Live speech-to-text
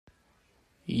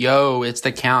Yo, it's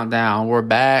the countdown. We're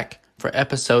back for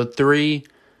episode 3. It's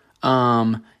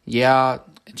your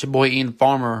boy Ian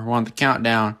Farmer. We're on the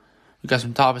countdown. We got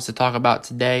some topics to talk about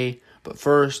today. But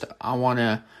first, I want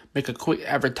to make a quick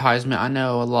advertisement. I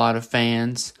know a lot of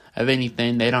fans of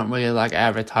anything, they don't really like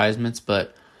advertisements,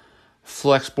 but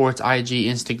Flex Sports IG,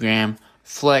 Instagram,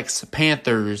 Flex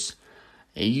Panthers.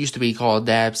 It used to be called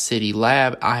Dab City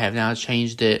Lab. I have now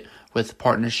changed it with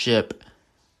partnership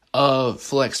of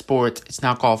Flex Sports. It's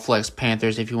now called Flex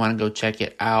Panthers if you want to go check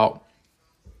it out.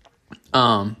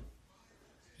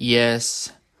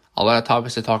 Yes, a lot of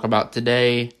topics to talk about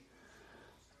today.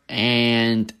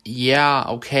 And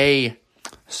okay.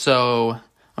 So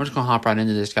I'm just gonna hop right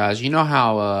into this, guys. You know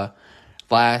how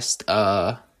last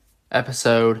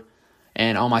episode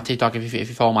and on my TikTok, if you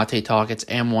follow my TikTok, it's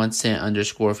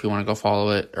M1cent_ if you want to go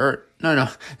follow it. Or no,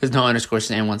 there's no underscore, it's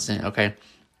M1cent, okay.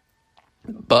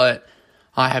 But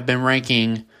I have been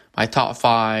ranking my top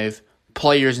 5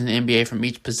 players in the NBA from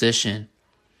each position.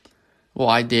 Well,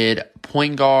 I did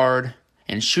point guard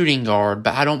and shooting guard,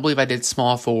 but I don't believe I did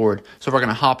small forward. So we're going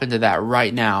to hop into that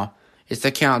right now. It's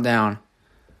the countdown.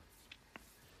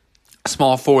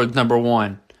 Small forward number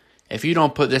 1. If you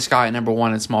don't put this guy at number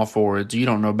 1 in small forwards, you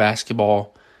don't know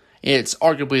basketball. It's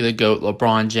arguably the GOAT,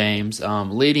 LeBron James,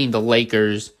 leading the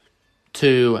Lakers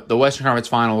to the Western Conference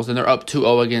Finals, and they're up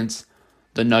 2-0 against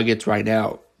the Nuggets right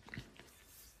now.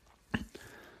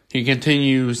 He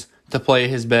continues to play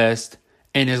his best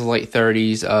in his late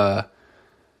 30s.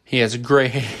 He has gray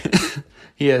hair.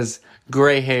 He has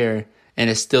gray hair and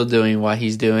is still doing what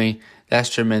he's doing. That's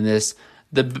tremendous.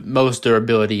 The most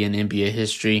durability in NBA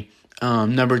history.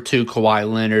 Number 2, Kawhi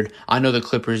Leonard. I know the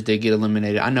Clippers did get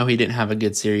eliminated. I know he didn't have a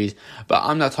good series, but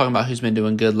I'm not talking about who's been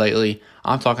doing good lately.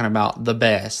 I'm talking about the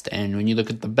best. And when you look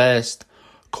at the best,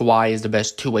 Kawhi is the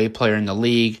best two-way player in the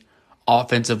league,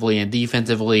 offensively and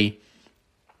defensively.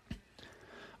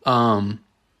 Kawhi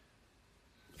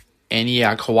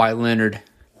Leonard,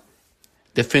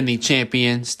 defending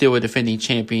champion, still a defending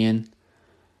champion.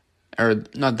 Or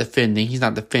not defending, he's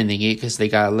not defending it because they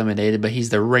got eliminated, but he's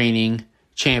the reigning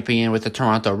champion with the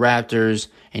Toronto Raptors.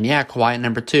 And Kawhi at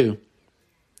number 2.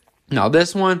 Now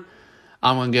this one,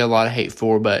 I'm going to get a lot of hate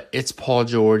for, but it's Paul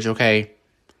George, okay?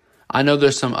 I know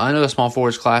the small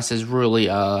forwards class is really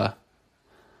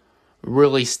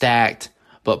stacked,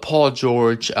 but Paul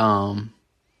George,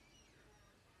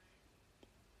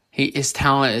 his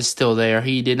talent is still there.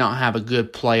 He did not have a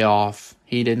good playoff.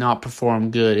 He did not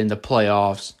perform good in the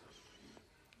playoffs.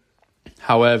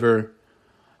 However,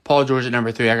 Paul George at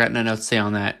number 3, I got nothing else to say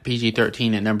on that.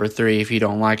 PG-13 at number 3. If you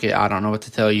don't like it, I don't know what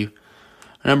to tell you.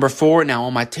 Number 4, now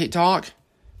on my TikTok,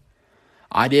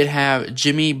 I did have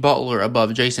Jimmy Butler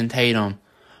above Jason Tatum,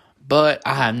 but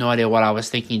I have no idea what I was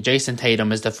thinking. Jason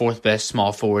Tatum is the 4th best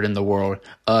small forward in the world.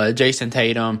 Jason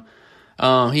Tatum,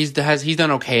 he's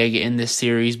done okay in this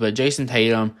series, but Jason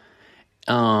Tatum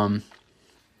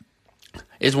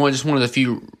is one of the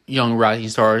few young rising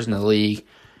stars in the league.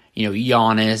 You know,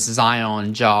 Giannis,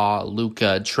 Zion, Ja,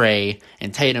 Luka, Trey,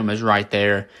 and Tatum is right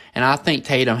there. And I think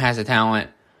Tatum has the talent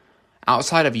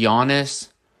outside of Giannis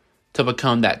to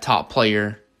become that top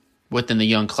player within the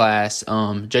young class.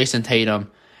 Jason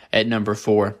Tatum at number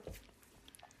 4.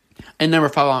 And number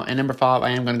 5, I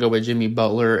am going to go with Jimmy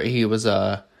Butler. He was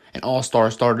an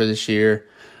all-star starter this year.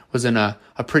 Was in a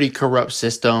pretty corrupt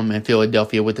system in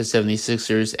Philadelphia with the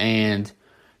 76ers and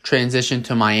transitioned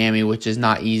to Miami, which is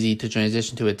not easy to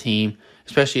transition to a team,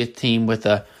 especially a team with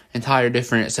a entire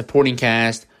different supporting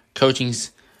cast, coaching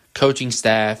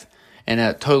staff, and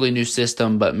a totally new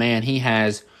system. But man, he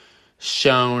has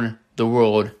shown the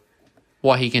world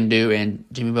what he can do. And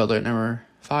Jimmy Butler at number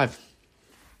 5.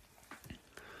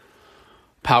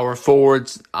 Power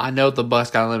forwards, I know the Bucks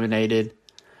got eliminated.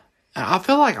 And I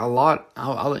feel like a lot,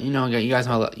 you guys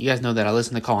know that I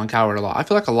listen to Colin Cowherd a lot. I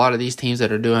feel like a lot of these teams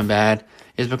that are doing bad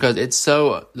is because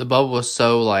the bubble is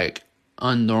so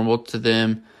unnormal to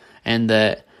them, and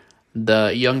that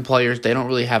the young players, they don't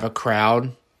really have a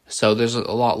crowd, so there's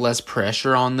a lot less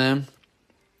pressure on them.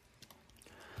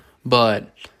 But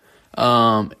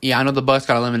I know the Bucks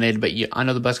got eliminated, but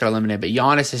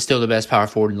Giannis is still the best power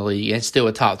forward in the league and still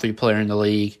a top 3 player in the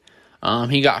league.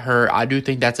 He got hurt. I do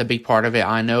think that's a big part of it.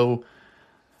 I know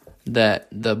that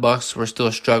the Bucks were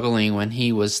still struggling when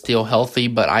he was still healthy,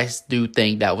 but I do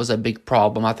think that was a big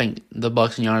problem. I think the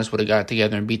Bucks and Giannis would have got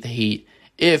together and beat the Heat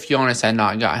if Giannis had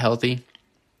not got healthy.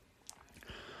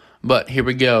 But here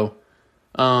we go.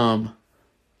 A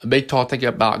big talk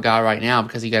about guy right now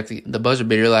because he got the buzzer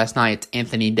beater last night. It's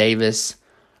Anthony Davis,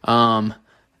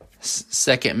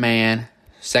 second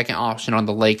option on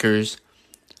the Lakers.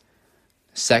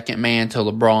 Second man to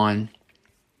LeBron.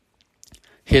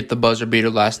 hit the buzzer beater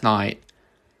last night.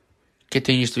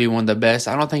 Continues to be one of the best.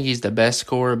 I don't think he's the best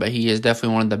scorer, but he is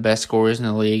definitely one of the best scorers in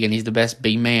the league, and he's the best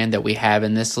big man that we have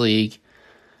in this league.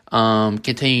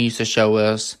 Continues to show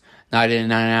us night in and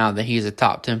night out that he's a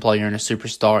top 10 player and a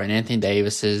superstar, and Anthony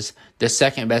Davis is the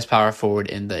second best power forward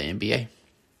in the NBA.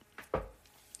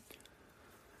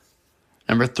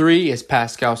 Number 3 is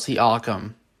Pascal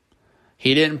Siakam.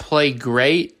 He didn't play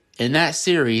great in that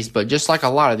series, but just like a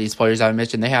lot of these players I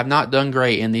mentioned, they have not done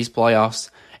great in these playoffs,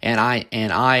 and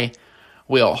I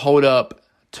will hold up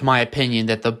to my opinion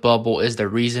that the bubble is the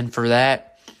reason for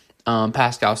that.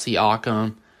 Pascal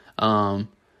Siakam,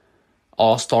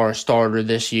 all-star starter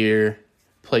this year,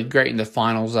 played great in the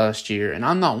finals last year, and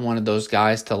I'm not one of those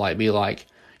guys to be like,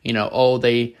 oh,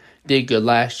 they did good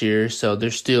last year, so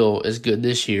they're still as good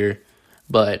this year.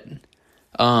 But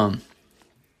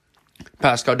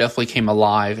Pascal definitely came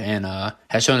alive and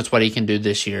has shown us what he can do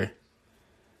this year.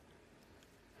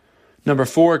 Number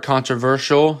 4,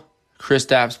 controversial.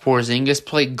 Kristaps Porzingis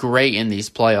played great in these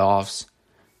playoffs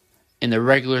in the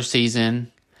regular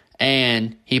season,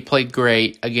 and he played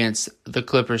great against the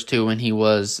Clippers too when he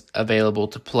was available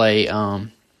to play.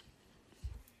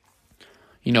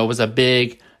 Was a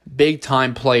big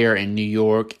time player in New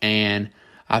York, and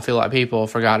I feel like people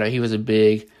forgot that he was a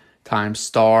big time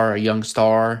star, a young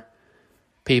star.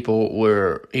 He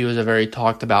was a very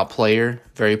talked about player,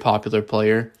 very popular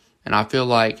player, and I feel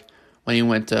like when he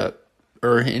went to,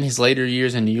 or in his later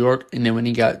years in New York, and then when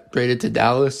he got traded to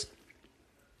Dallas,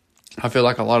 I feel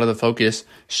like a lot of the focus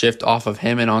shift off of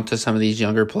him and onto some of these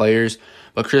younger players.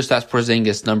 But Kristaps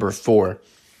Porzingis, number 4.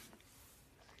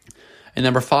 And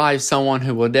number 5, someone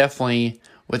who will definitely,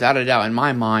 without a doubt in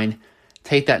my mind,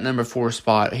 take that number 4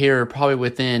 spot here probably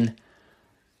within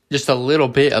just a little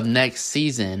bit of next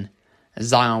season,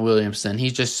 Zion Williamson.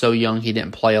 He's just so young. He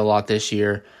didn't play a lot this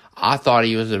year. I thought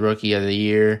he was the rookie of the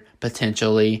year,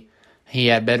 potentially. He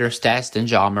had better stats than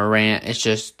Ja Morant. It's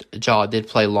just Ja did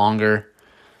play longer.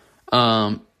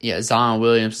 Zion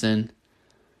Williamson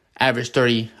averaged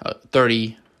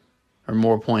 30 or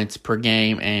more points per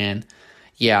game. And,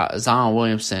 Zion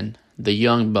Williamson, the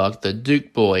young buck, the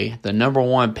Duke boy, the number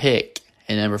 1 pick,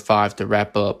 and number 5 to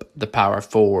wrap up the power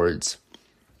forwards.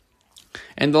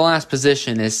 And the last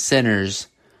position is centers.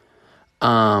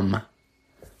 Number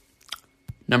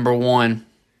 1,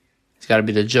 it's got to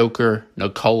be the Joker,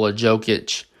 Nikola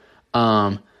Jokic.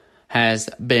 Has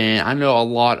been, I know a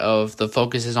lot of the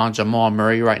focus is on Jamal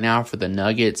Murray right now for the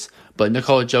Nuggets, but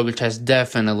Nikola Jokic has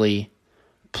definitely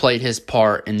played his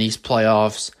part in these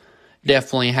playoffs.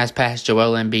 Definitely has passed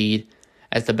Joel Embiid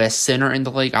as the best center in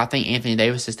the league. I think Anthony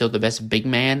Davis is still the best big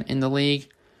man in the league,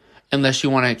 unless you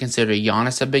want to consider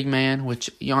Giannis a big man, which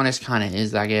Giannis kind of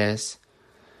is, I guess.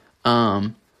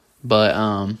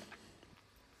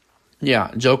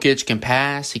 Jokic can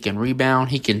pass, he can rebound,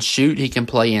 he can shoot, he can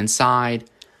play inside,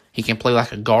 he can play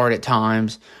like a guard at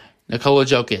times. Nikola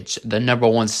Jokic, the number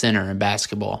 1 center in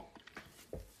basketball.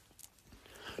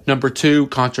 Number 2,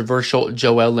 controversial,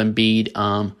 Joel Embiid.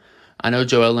 I know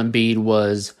Joel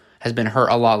Embiid has been hurt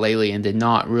a lot lately and did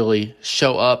not really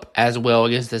show up as well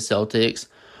against the Celtics,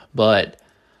 but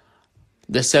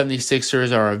the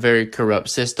 76ers are a very corrupt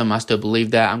system. I still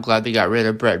believe that. I'm glad they got rid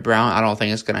of Brett Brown. I don't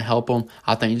think it's going to help them.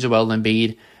 I think Joel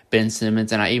Embiid, Ben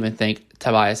Simmons, and I even think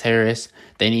Tobias Harris,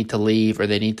 they need to leave or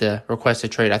they need to request a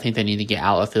trade. I think they need to get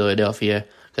out of Philadelphia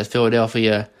because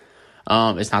Philadelphia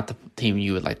is not the team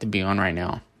you would like to be on right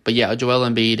now. But Joel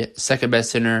Embiid, second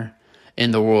best center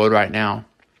in the world right now.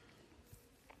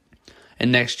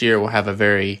 And next year we'll have a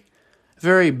very,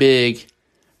 very big,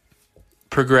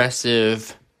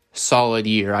 progressive, solid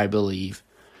year, I believe.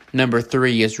 Number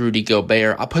 3 is Rudy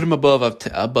Gobert. I put him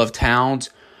above Towns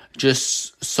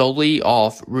just solely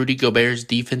off Rudy Gobert's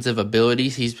defensive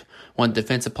abilities. He's won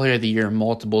Defensive Player of the Year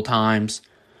multiple times.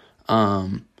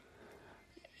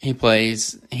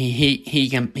 He's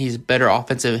a better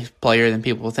offensive player than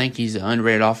people think. He's an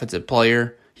underrated offensive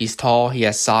player. He's tall, he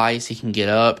has size, he can get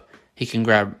up, he can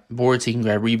grab boards, he can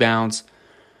grab rebounds.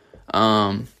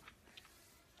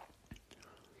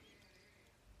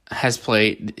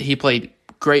 He played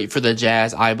great for the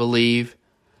Jazz, I believe,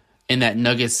 in that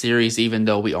Nuggets series, even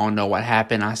though we all know what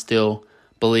happened. I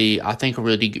think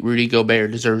Rudy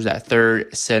Gobert deserves that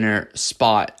third center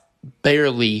spot,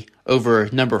 barely over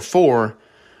number 4,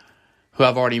 who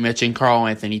I've already mentioned, Karl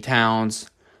Anthony Towns.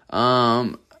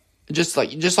 Just like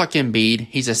Embiid,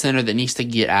 he's a center that needs to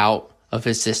get out of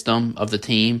his system, of the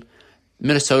team.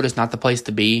 Minnesota's not the place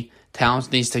to be. Towns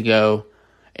needs to go.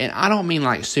 And I don't mean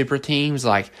like super teams.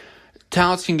 Like,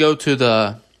 Towns can go to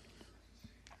the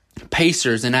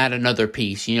Pacers and add another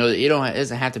piece. It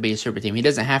doesn't have to be a super team. He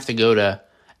doesn't have to go to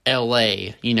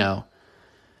LA,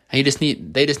 They just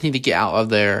need to get out of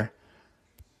their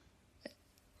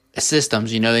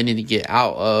systems, they need to get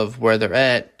out of where they're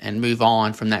at and move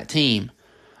on from that team.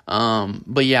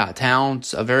 But yeah,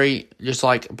 Towns, just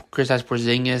like Kristaps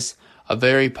Porzingis, a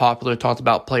very popular, talked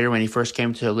about player when he first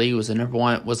came to the league, was the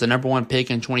number one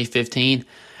pick in 2015,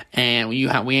 and we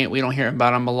don't hear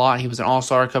about him a lot. He was an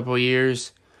All-Star a couple of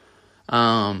years.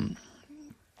 But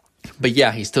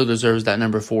yeah, he still deserves that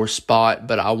number 4 spot,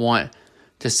 but I want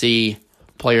to see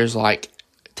players like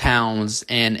Towns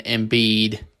and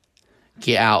Embiid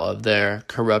get out of their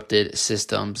corrupted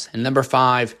systems. And number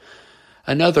 5,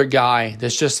 another guy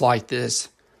that's just like this.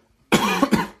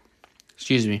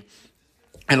 Excuse me.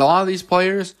 And a lot of these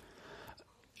players,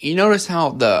 you notice how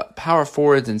the power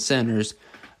forwards and centers,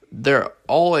 a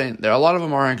lot of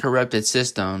them are in corrupted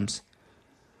systems.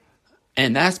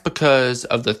 And that's because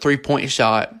of the 3-point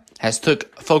shot has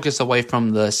took focus away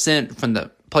from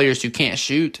the players who can't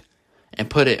shoot and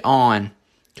put it on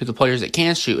to the players that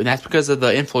can shoot. And that's because of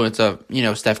the influence of,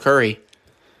 Steph Curry.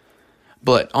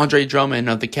 But Andre Drummond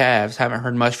of the Cavs, haven't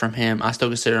heard much from him. I still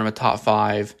consider him a top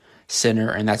 5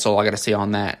 center, and that's all I got to say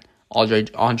on that.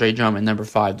 Andre Drummond, number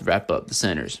 5, to wrap up the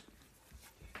centers.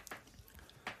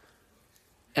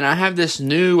 And I have this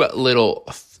new little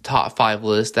top 5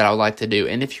 list that I would like to do.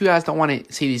 And if you guys don't want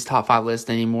to see these top 5 lists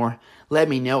anymore, let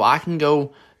me know. I can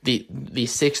go the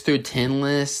 6 through 10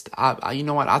 list. You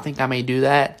know what? I think I may do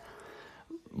that.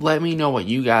 Let me know what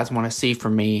you guys want to see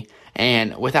from me.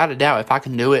 And without a doubt, if I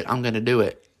can do it, I'm going to do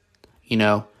it.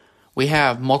 We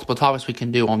have multiple topics we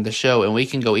can do on the show, and we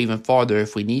can go even farther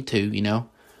if we need to,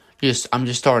 I'm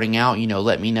just starting out,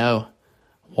 let me know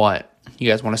what you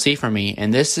guys want to see from me.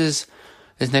 And this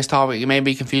next topic, it may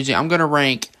be confusing. I'm going to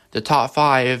rank the top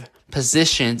 5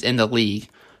 positions in the league.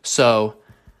 So,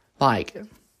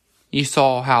 you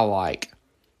saw how,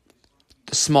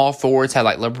 the small forwards had,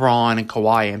 LeBron and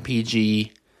Kawhi and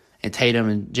PG and Tatum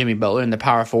and Jimmy Butler, and the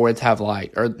power forwards have, no,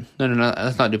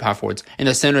 let's not do power forwards. And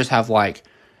the centers have,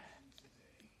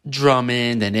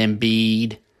 Drummond and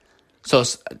Embiid. So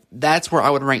that's where I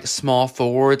would rank small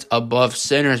forwards above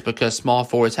centers because small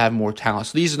forwards have more talent.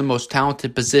 So these are the most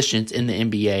talented positions in the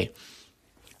NBA.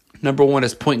 Number 1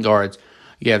 is point guards.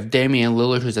 You have Damian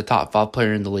Lillard, who's a top 5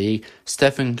 player in the league.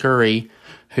 Stephen Curry,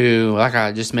 who, like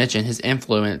I just mentioned, his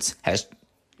influence has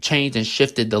changed and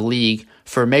shifted the league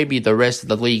for maybe the rest of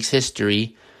the league's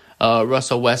history.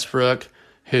 Russell Westbrook,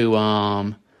 who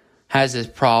has his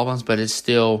problems but is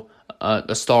still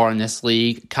a star in this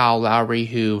league. Kyle Lowry,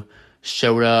 who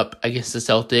showed up against the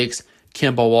Celtics.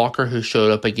 Kemba Walker, who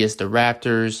showed up against the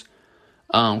Raptors.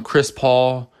 Chris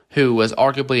Paul, who was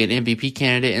arguably an MVP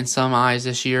candidate in some eyes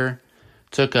this year.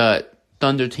 Took a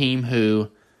Thunder team who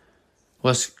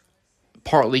was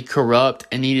partly corrupt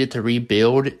and needed to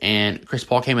rebuild, and Chris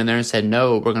Paul came in there and said,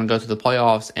 no, we're going to go to the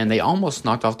playoffs, and they almost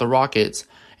knocked off the Rockets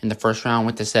in the first round,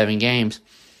 went to 7 games.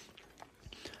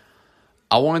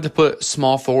 I wanted to put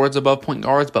small forwards above point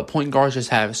guards, but point guards just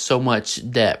have so much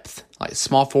depth.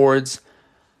 Small forwards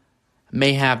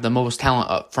may have the most talent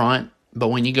up front, but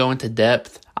when you go into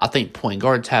depth, I think point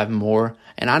guards have more.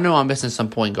 And I know I'm missing some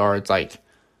point guards like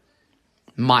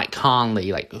Mike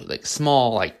Conley, like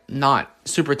small, not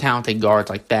super talented guards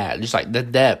like that. Just the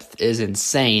depth is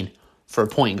insane for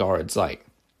point guards.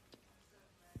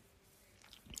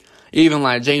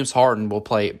 Even James Harden will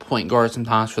play point guard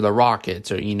sometimes for the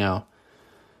Rockets, or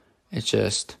it's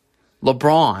just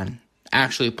LeBron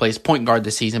actually plays point guard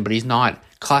this season, but he's not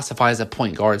classified as a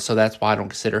point guard, so that's why I don't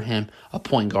consider him a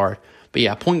point guard. But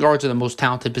yeah, point guards are the most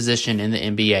talented position in the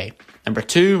NBA. Number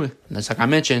 2, that's like I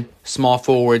mentioned, small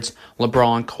forwards,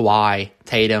 LeBron, Kawhi,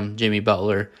 Tatum, Jimmy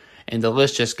Butler, and the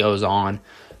list just goes on.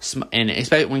 And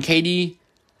especially when KD,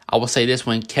 I will say this,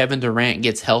 when Kevin Durant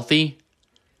gets healthy,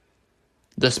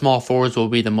 the small forwards will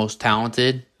be the most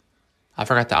talented. I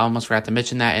almost forgot to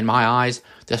mention that. In my eyes,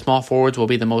 the small forwards will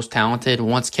be the most talented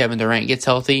once Kevin Durant gets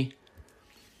healthy.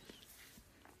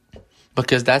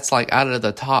 Because that's out of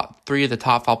the top 3 of the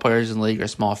top 5 players in the league are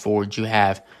small forwards. You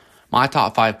have my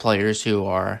top 5 players who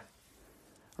are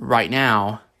right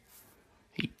now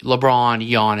LeBron,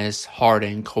 Giannis,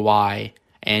 Harden, Kawhi,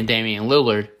 and Damian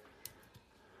Lillard.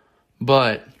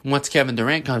 But once Kevin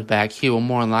Durant comes back, he will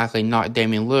more than likely knock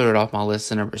Damian Lillard off my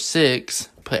list at number 6,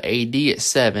 put AD at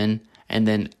 7, and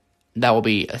then that will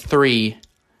be 3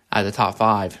 out of the top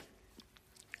 5.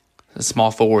 The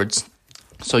small forwards.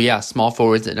 So yeah, small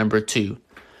forwards at number 2.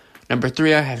 Number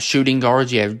 3, I have shooting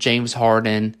guards. You have James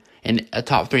Harden, and a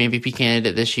top 3 MVP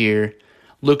candidate this year.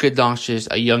 Luka Doncic,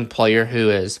 a young player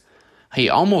he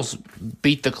almost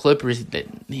beat the Clippers.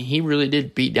 He really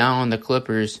did beat down on the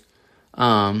Clippers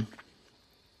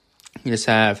You just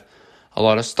have a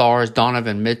lot of stars.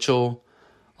 Donovan Mitchell,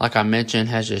 like I mentioned,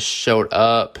 has just showed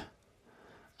up.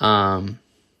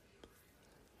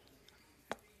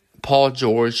 Paul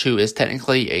George, who is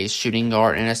technically a shooting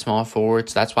guard and a small forward,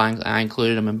 so that's why I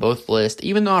included him in both lists.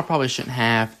 Even though I probably shouldn't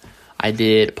have, I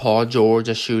did. Paul George,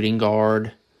 a shooting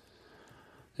guard.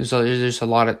 There's just a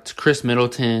lot of Chris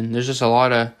Middleton. There's just a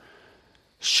lot of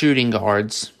shooting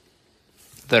guards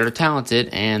that are talented,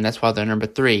 and that's why they're number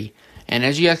 3. And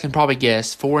as you guys can probably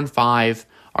guess, 4 and 5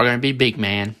 are going to be big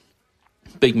men.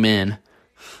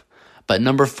 But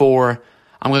number 4,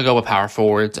 I'm going to go with power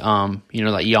forwards. Like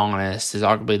Giannis is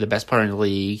arguably the best player in the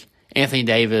league. Anthony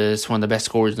Davis, one of the best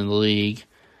scorers in the league.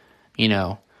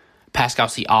 Pascal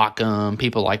Siakam,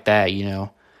 people like that,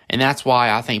 And that's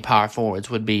why I think power forwards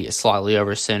would be slightly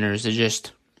over centers.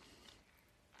 The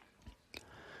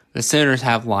centers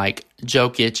have like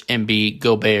Jokic, Embiid,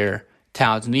 Gobert,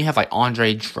 Towns, and you have like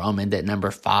Andre Drummond at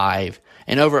number 5.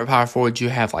 And over at power forwards, you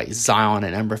have like Zion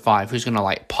at number 5, who's going to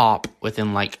like pop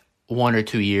within like 1 or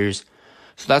 2 years.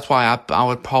 So that's why I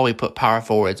would probably put power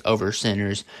forwards over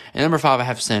centers. And number 5, I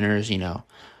have centers,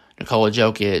 Nikola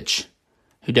Jokic,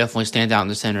 who definitely stands out in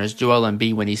the centers. Joel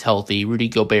Embiid when he's healthy. Rudy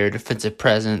Gobert, defensive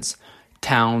presence.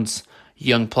 Towns,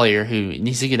 young player who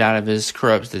needs to get out of his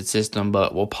corrupted system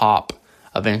but will pop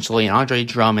eventually. And Andre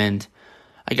Drummond,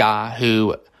 a guy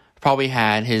who probably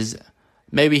had his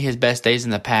best days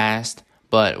in the past,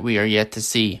 but we are yet to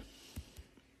see.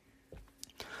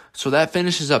 So that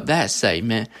finishes up that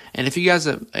segment. And if you guys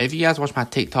watch my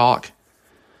TikTok,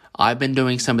 I've been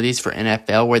doing some of these for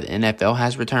NFL where the NFL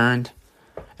has returned.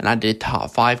 And I did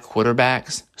top 5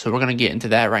 quarterbacks. So we're going to get into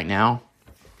that right now.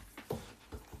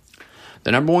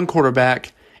 The number 1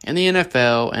 quarterback in the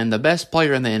NFL and the best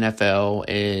player in the NFL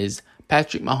is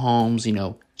Patrick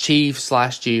Mahomes. Chiefs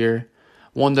last year,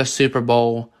 won the Super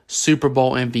Bowl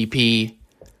MVP.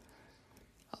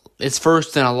 It's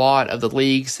first in a lot of the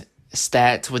league's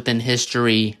stats within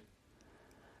history.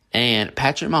 And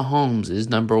Patrick Mahomes is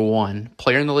number 1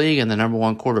 player in the league and the number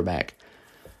 1 quarterback.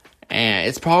 And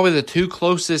it's probably the 2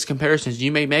 closest comparisons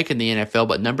you may make in the NFL,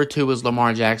 but number 2 is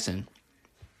Lamar Jackson.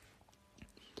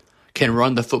 Can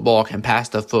run the football, can pass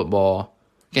the football,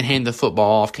 can hand the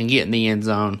football off, can get in the end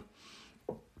zone,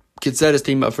 can set his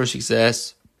team up for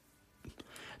success.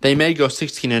 They may go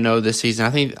 16-0 this season. I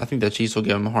think the Chiefs will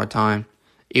give them a hard time,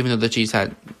 even though the Chiefs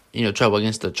had trouble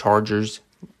against the Chargers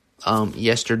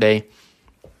yesterday.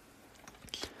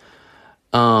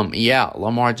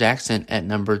 Lamar Jackson at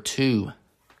number 2.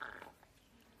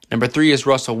 Number 3 is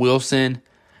Russell Wilson.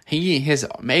 He has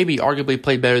maybe arguably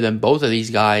played better than both of these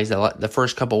guys the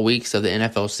first couple weeks of the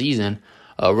NFL season.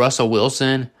 Russell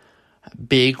Wilson,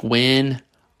 big win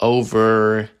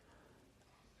over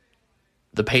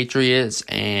the Patriots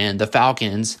and the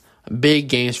Falcons. Big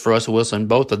games for Russell Wilson,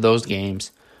 both of those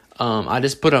games. I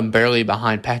just put him barely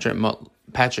behind Patrick Lamar,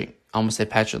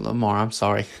 I'm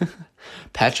sorry.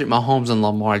 Patrick Mahomes and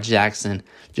Lamar Jackson,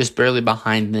 just barely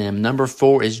behind them. Number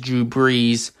 4 is Drew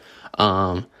Brees.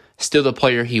 Still the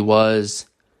player he was,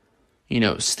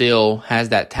 still has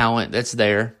that talent that's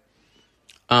there.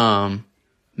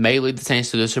 May lead the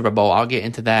Saints to the Super Bowl. I'll get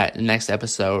into that in the next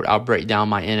episode. I'll break down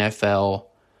my NFL,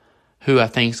 who I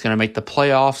think is going to make the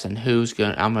playoffs, and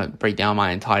I'm going to break down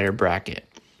my entire bracket.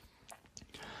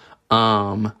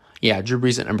 Drew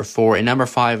Brees at number 4. And number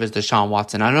 5 is Deshaun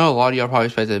Watson. I know a lot of y'all probably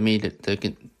expected me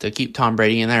to keep Tom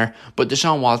Brady in there, but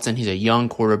Deshaun Watson, he's a young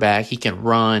quarterback. He can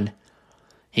run.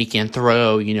 He can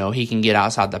throw. He can get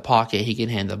outside the pocket. He can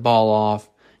hand the ball off.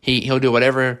 He'll do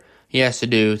whatever he has to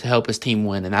do to help his team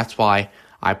win, and that's why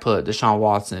I put Deshaun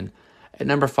Watson at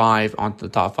number 5 on the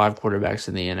top 5 quarterbacks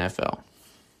in the NFL.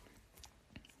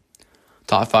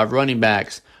 Top 5 running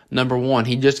backs. Number 1,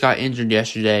 he just got injured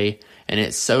yesterday, and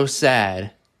it's so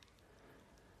sad.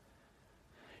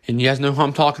 And you guys know who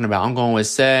I'm talking about. I'm going with,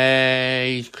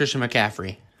 Christian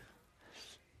McCaffrey.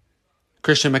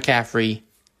 Christian McCaffrey,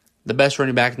 the best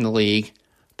running back in the league.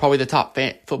 Probably the top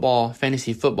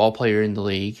fantasy football player in the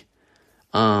league.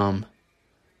 Has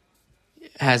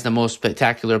the most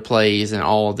spectacular plays in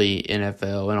all the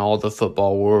NFL and all the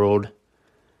football world.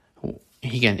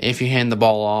 If you hand the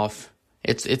ball off,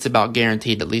 it's about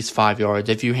guaranteed at least 5 yards.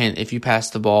 If you pass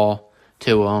the ball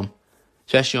to him,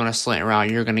 especially on a slant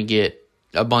route, you're going to get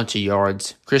a bunch of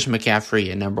yards. Christian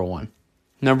McCaffrey at number 1.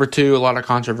 Number 2, a lot of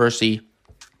controversy.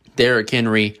 Derrick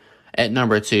Henry at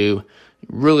number 2.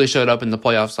 Really showed up in the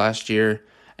playoffs last year.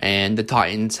 And the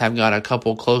Titans have got a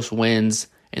couple close wins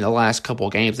in the last couple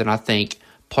games. And I think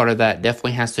part of that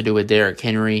definitely has to do with Derrick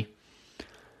Henry.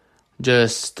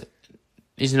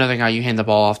 He's another guy, you hand the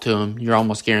ball off to him, you're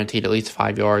almost guaranteed at least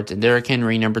 5 yards. And Derrick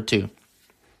Henry, number 2.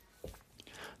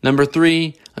 Number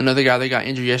 3, another guy that got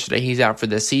injured yesterday. He's out for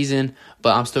the season,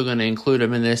 but I'm still going to include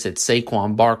him in this. It's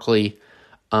Saquon Barkley.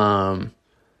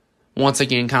 Once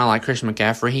again, kind of like Christian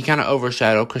McCaffrey. He kind of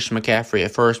overshadowed Christian McCaffrey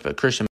at first, but Christian